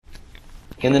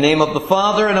In the name of the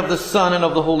Father, and of the Son, and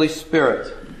of the Holy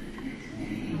Spirit.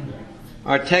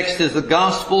 Our text is the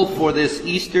Gospel for this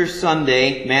Easter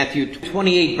Sunday, Matthew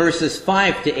 28, verses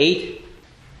 5 to 8.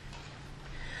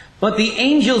 But the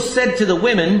angel said to the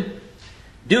women,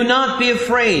 "Do not be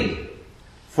afraid,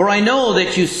 for I know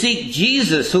that you seek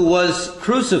Jesus who was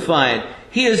crucified.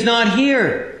 He is not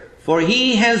here, for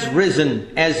he has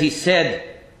risen, as he said.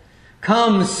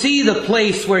 Come, see the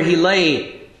place where he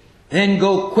lay. Then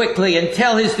go quickly and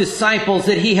tell his disciples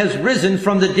that he has risen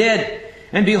from the dead.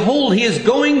 And behold, he is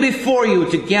going before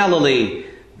you to Galilee.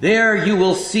 There you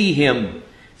will see him.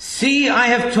 See, I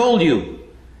have told you."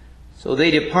 So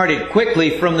they departed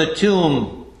quickly from the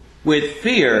tomb with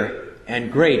fear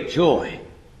and great joy.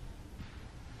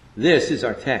 This is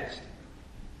our text.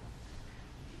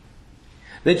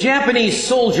 The Japanese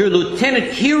soldier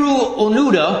Lieutenant Hiro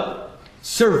Onoda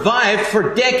survived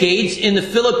for decades in the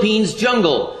Philippines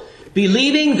jungle,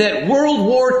 believing that World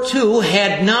War II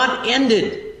had not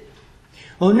ended.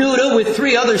 Onoda, with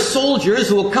 3 other soldiers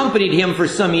who accompanied him for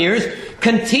some years,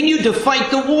 continued to fight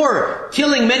the war,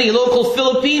 killing many local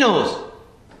Filipinos.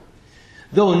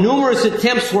 Though numerous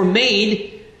attempts were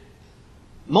made,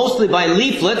 mostly by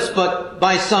leaflets, but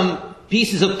by some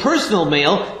pieces of personal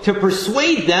mail, to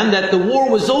persuade them that the war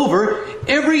was over,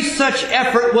 every such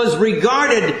effort was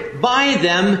regarded by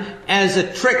them as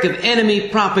a trick of enemy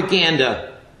propaganda.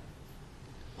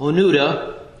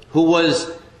 Onoda, who was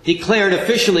declared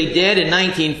officially dead in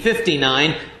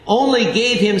 1959, only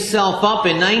gave himself up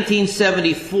in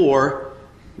 1974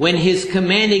 when his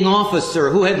commanding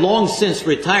officer, who had long since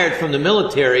retired from the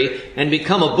military and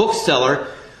become a bookseller,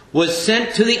 was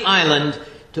sent to the island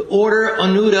to order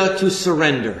Onoda to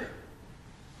surrender.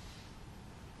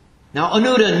 Now,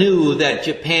 Onoda knew that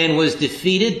Japan was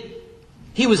defeated.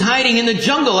 He was hiding in the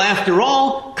jungle after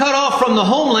all, cut off from the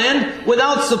homeland,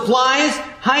 without supplies,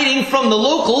 hiding from the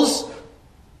locals.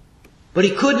 But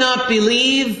he could not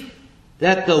believe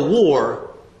that the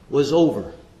war was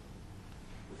over.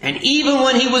 And even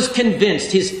when he was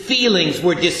convinced, his feelings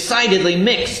were decidedly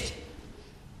mixed.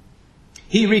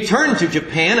 He returned to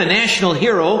Japan, a national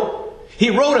hero. He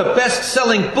wrote a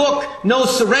best-selling book, No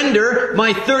Surrender,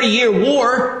 My 30-Year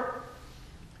War.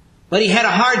 But he had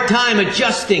a hard time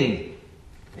adjusting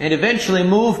and eventually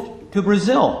moved to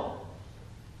Brazil.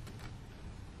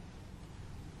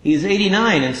 He is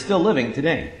 89 and still living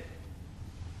today.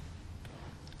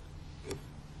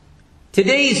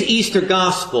 Today's Easter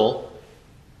Gospel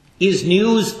is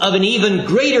news of an even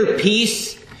greater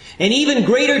peace, an even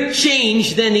greater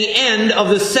change than the end of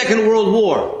the Second World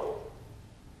War.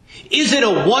 Is it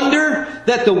a wonder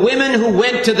that the women who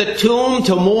went to the tomb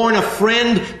to mourn a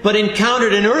friend but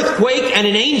encountered an earthquake and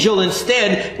an angel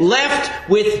instead left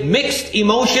with mixed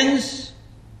emotions?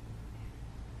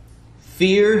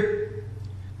 Fear,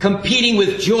 competing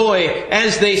with joy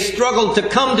as they struggled to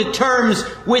come to terms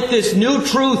with this new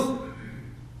truth.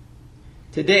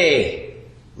 Today,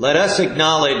 let us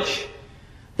acknowledge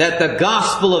that the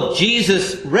gospel of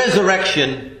Jesus'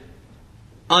 resurrection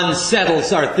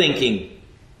unsettles our thinking.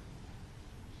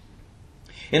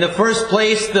 In the first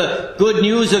place, the good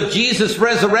news of Jesus'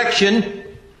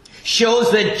 resurrection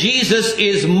shows that Jesus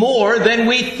is more than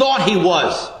we thought he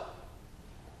was.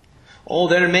 Oh,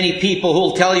 there are many people who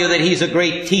will tell you that he's a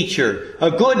great teacher,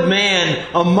 a good man,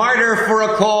 a martyr for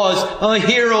a cause, a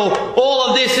hero. All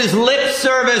of this is lip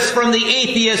service from the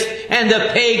atheist and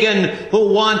the pagan who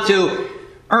want to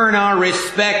earn our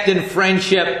respect and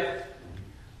friendship.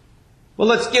 Well,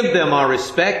 let's give them our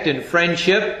respect and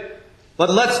friendship. But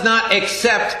let's not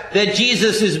accept that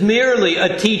Jesus is merely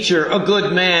a teacher, a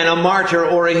good man, a martyr,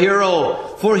 or a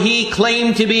hero. For he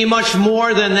claimed to be much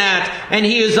more than that. And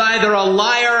he is either a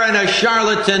liar and a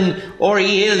charlatan, or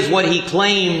he is what he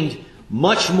claimed,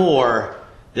 much more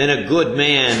than a good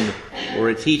man or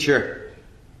a teacher.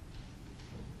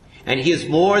 And he is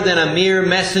more than a mere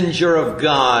messenger of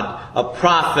God, a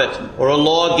prophet, or a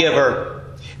lawgiver.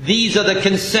 These are the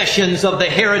concessions of the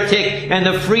heretic and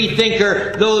the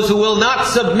freethinker, those who will not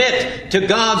submit to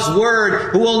God's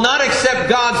word, who will not accept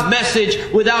God's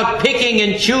message without picking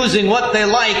and choosing what they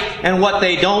like and what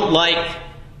they don't like.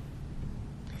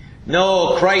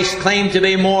 No, Christ claimed to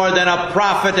be more than a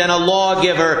prophet and a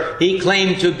lawgiver. He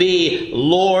claimed to be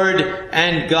Lord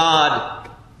and God.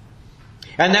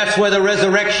 And that's where the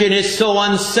resurrection is so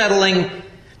unsettling.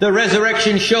 The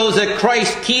resurrection shows that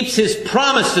Christ keeps his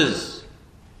promises.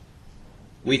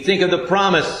 We think of the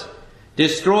promise,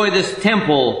 destroy this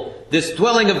temple, this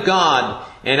dwelling of God,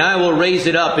 and I will raise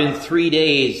it up in 3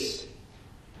 days.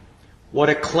 What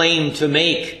a claim to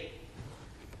make.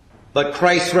 But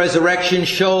Christ's resurrection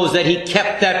shows that he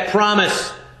kept that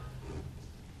promise.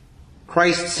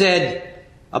 Christ said,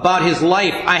 about his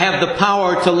life. I have the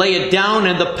power to lay it down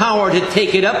and the power to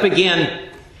take it up again.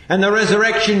 And the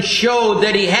resurrection showed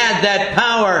that he had that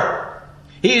power.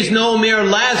 He is no mere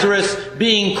Lazarus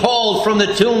being called from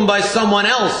the tomb by someone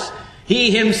else.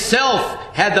 He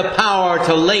himself had the power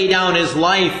to lay down his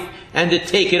life and to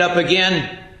take it up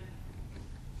again.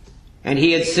 And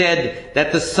he had said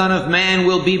that the Son of Man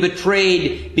will be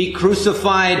betrayed, be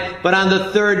crucified, but on the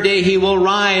third day he will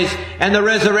rise. And the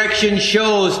resurrection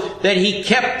shows that he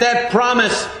kept that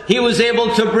promise. He was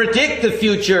able to predict the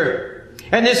future.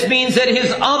 And this means that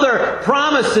his other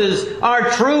promises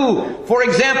are true. For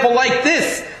example, like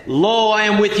this, "Lo, I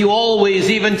am with you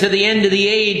always, even to the end of the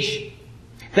age."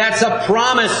 That's a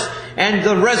promise, and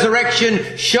the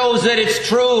resurrection shows that it's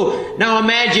true. Now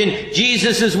imagine,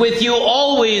 Jesus is with you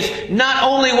always, not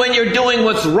only when you're doing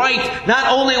what's right, not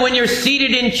only when you're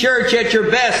seated in church at your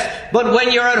best, but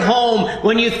when you're at home,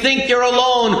 when you think you're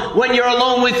alone, when you're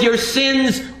alone with your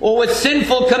sins or with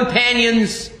sinful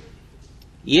companions.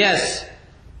 Yes,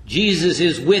 Jesus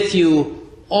is with you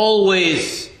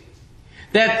always.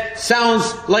 That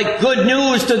sounds like good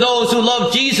news to those who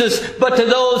love Jesus, but to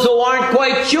those who aren't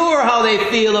quite sure how they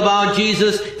feel about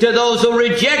Jesus, to those who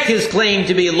reject his claim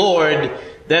to be Lord,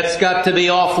 that's got to be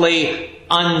awfully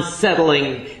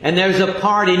unsettling. And there's a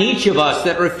part in each of us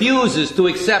that refuses to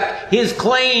accept his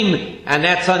claim, and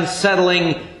that's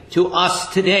unsettling to us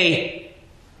today.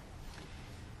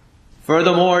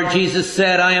 Furthermore, Jesus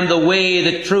said, "I am the way,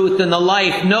 the truth, and the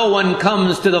life. No one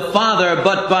comes to the Father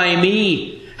but by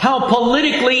me." How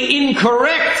politically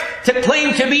incorrect to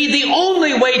claim to be the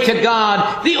only way to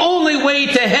God, the only way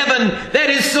to heaven.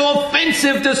 That is so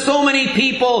offensive to so many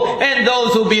people, and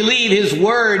those who believe his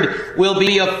word will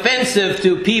be offensive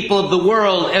to people of the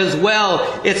world as well.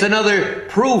 It's another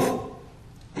proof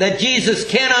that Jesus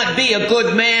cannot be a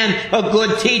good man, a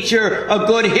good teacher, a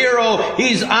good hero.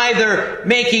 He's either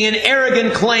making an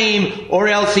arrogant claim or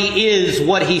else he is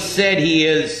what he said he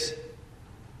is.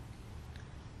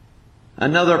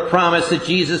 Another promise that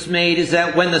Jesus made is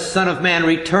that when the Son of Man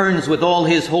returns with all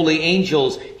his holy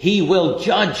angels, he will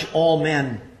judge all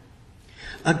men.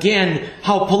 Again,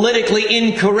 how politically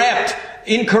incorrect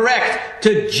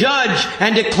to judge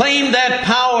and to claim that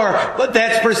power. But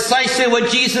that's precisely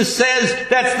what Jesus says.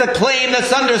 That's the claim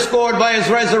that's underscored by his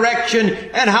resurrection,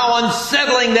 and how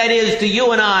unsettling that is to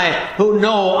you and I who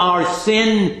know our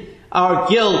sin, our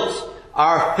guilt,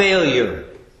 our failure.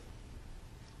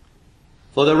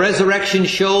 For the resurrection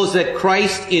shows that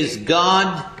Christ is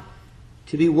God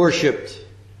to be worshipped.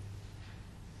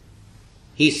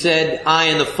 He said, "I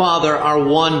and the Father are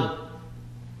one."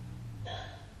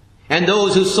 And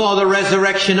those who saw the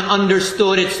resurrection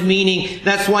understood its meaning.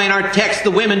 That's why in our text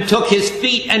the women took his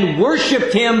feet and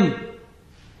worshipped him.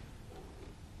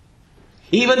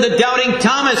 Even the doubting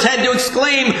Thomas had to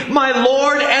exclaim, "My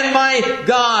Lord and my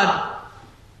God."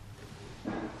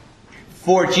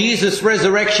 For Jesus'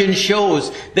 resurrection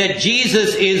shows that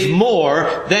Jesus is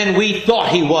more than we thought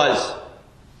he was.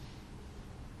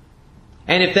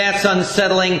 And if that's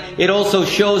unsettling, it also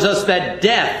shows us that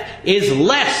death is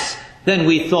less than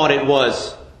we thought it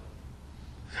was.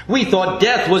 We thought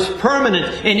death was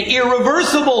permanent and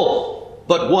irreversible,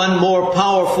 but one more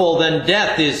powerful than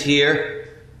death is here.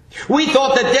 We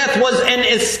thought that death was an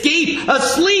escape, a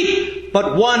sleep,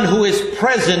 but one who is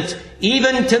present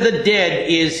even to the dead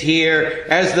is here.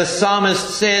 As the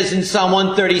psalmist says in Psalm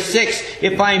 136,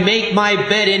 "If I make my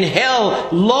bed in hell,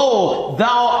 lo,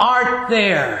 thou art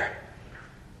there.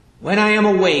 When I am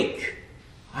awake,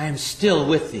 I am still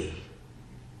with thee."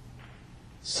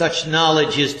 Such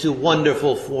knowledge is too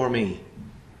wonderful for me.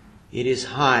 It is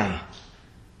high.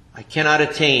 I cannot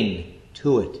attain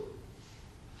to it.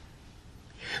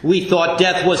 We thought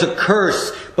death was a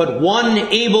curse, but one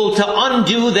able to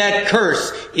undo that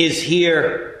curse is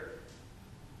here.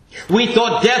 We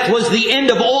thought death was the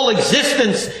end of all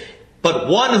existence, but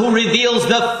one who reveals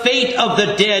the fate of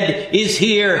the dead is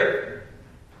here.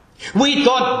 We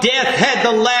thought death had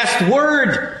the last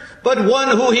word, but one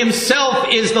who himself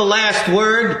is the last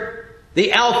word,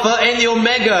 the Alpha and the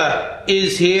Omega,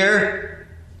 is here.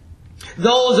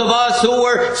 Those of us who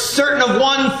were certain of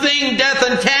one thing, death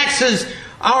and taxes,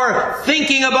 our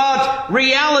thinking about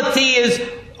reality is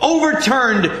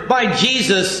overturned by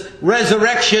Jesus'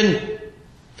 resurrection.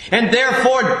 And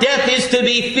therefore death is to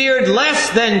be feared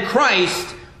less than Christ,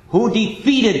 who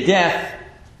defeated death.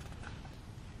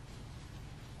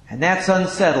 And that's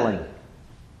unsettling.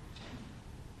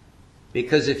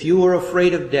 Because if you are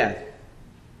afraid of death,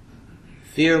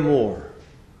 fear more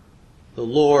the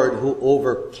Lord who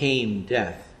overcame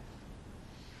death.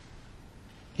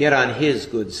 Get on his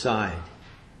good side.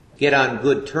 Get on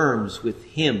good terms with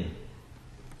him.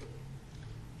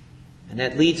 And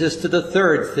that leads us to the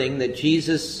third thing that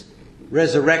Jesus'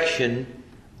 resurrection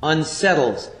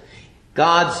unsettles.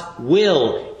 God's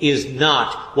will is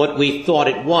not what we thought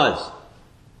it was.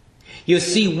 You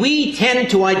see, we tend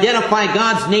to identify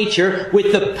God's nature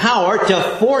with the power to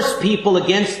force people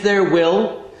against their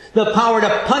will, the power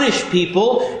to punish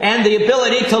people, and the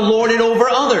ability to lord it over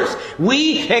others.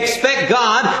 We expect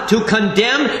God to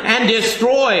condemn and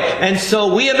destroy, and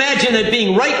so we imagine that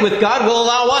being right with God will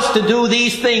allow us to do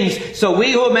these things. So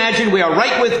we who imagine we are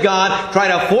right with God try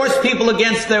to force people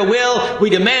against their will, we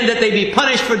demand that they be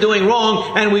punished for doing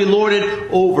wrong, and we lord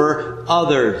it over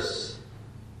others.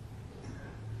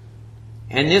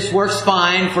 And this works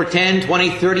fine for 10, 20,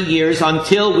 30 years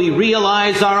until we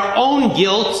realize our own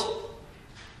guilt,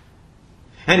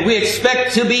 and we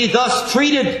expect to be thus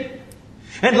treated.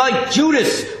 And like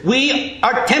Judas, we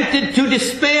are tempted to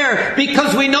despair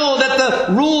because we know that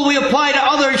the rule we apply to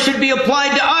others should be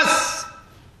applied to us.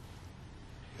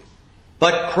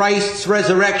 But Christ's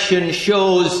resurrection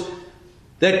shows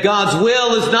that God's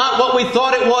will is not what we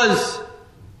thought it was.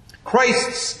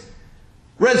 Christ's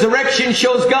resurrection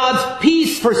shows God's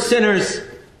peace for sinners.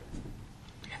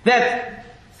 That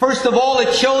first of all,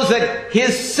 it shows that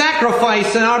His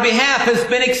sacrifice on our behalf has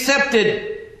been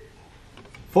accepted.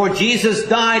 For Jesus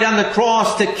died on the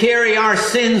cross to carry our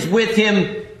sins with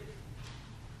Him.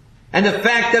 And the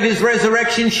fact of His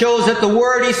resurrection shows that the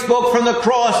word He spoke from the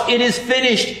cross, "It is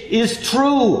finished," is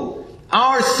true.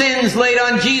 Our sins laid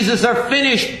on Jesus are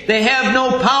finished. They have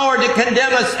no power to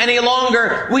condemn us any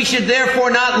longer. We should therefore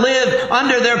not live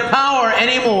under their power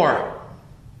anymore.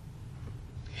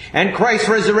 And Christ's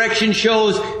resurrection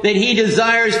shows that He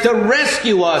desires to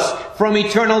rescue us from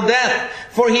eternal death.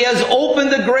 For He has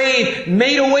opened the grave,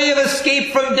 made a way of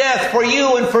escape from death for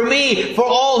you and for me, for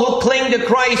all who cling to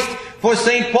Christ. For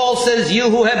St. Paul says, "You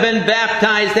who have been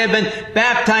baptized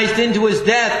into His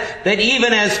death, that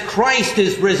even as Christ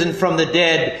is risen from the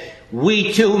dead,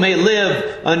 we too may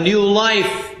live a new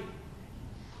life."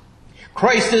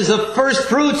 Christ is the first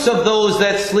fruits of those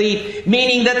that sleep,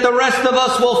 meaning that the rest of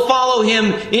us will follow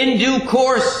Him in due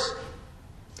course.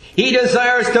 He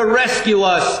desires to rescue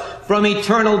us from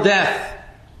eternal death.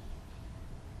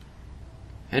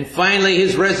 And finally,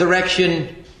 His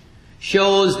resurrection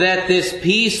shows that this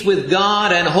peace with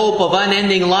God and hope of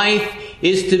unending life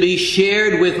is to be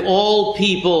shared with all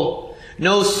people.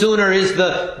 No sooner is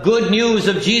the good news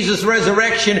of Jesus'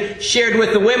 resurrection shared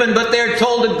with the women, but they're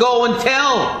told to go and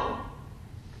tell.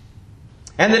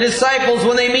 And the disciples,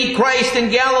 when they meet Christ in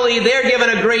Galilee, they're given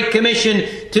a great commission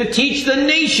to teach the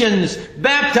nations,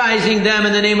 baptizing them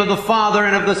in the name of the Father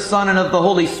and of the Son and of the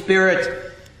Holy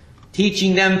Spirit,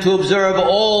 teaching them to observe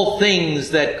all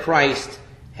things that Christ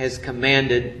has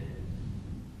commanded.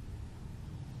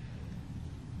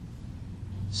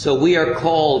 So we are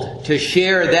called to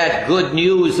share that good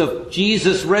news of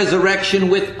Jesus' resurrection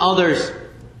with others.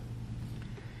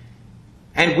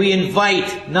 And we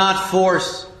invite, not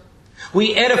force.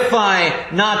 We edify,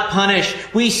 not punish.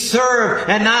 We serve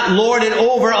and not lord it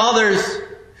over others.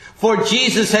 For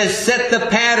Jesus has set the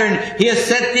pattern. He has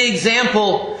set the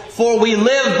example. For we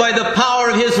live by the power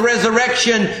of His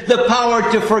resurrection, the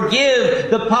power to forgive,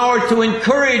 the power to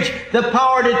encourage, the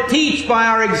power to teach by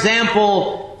our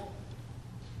example,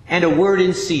 and a word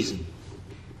in season.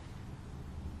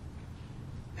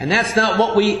 And that's not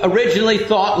what we originally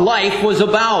thought life was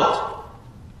about.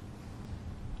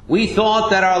 We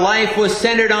thought that our life was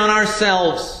centered on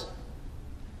ourselves,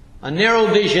 a narrow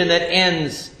vision that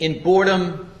ends in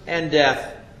boredom and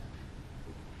death.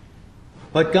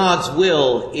 But God's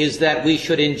will is that we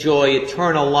should enjoy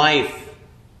eternal life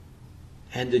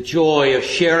and the joy of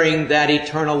sharing that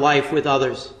eternal life with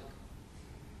others.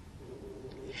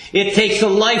 It takes a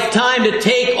lifetime to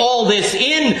take all this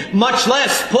in, much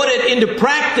less put it into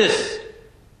practice.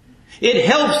 It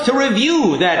helps to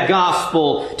review that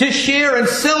gospel, to share and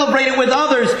celebrate it with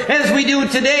others as we do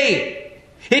today.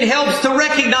 It helps to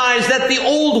recognize that the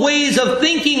old ways of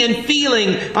thinking and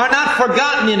feeling are not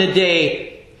forgotten in a day.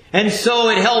 And so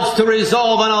it helps to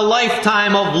resolve on a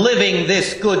lifetime of living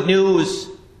this good news.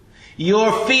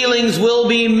 Your feelings will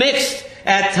be mixed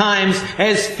at times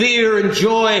as fear and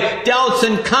joy, doubts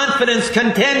and confidence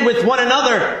contend with one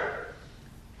another.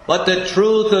 But the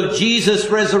truth of Jesus'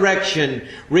 resurrection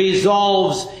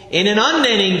resolves in an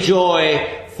unending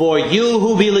joy for you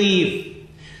who believe.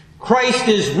 Christ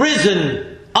is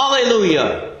risen.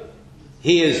 Alleluia.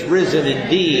 He is risen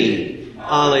indeed.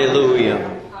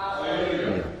 Alleluia.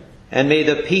 And may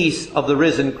the peace of the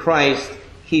risen Christ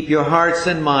keep your hearts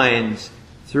and minds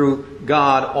through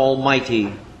God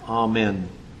Almighty. Amen.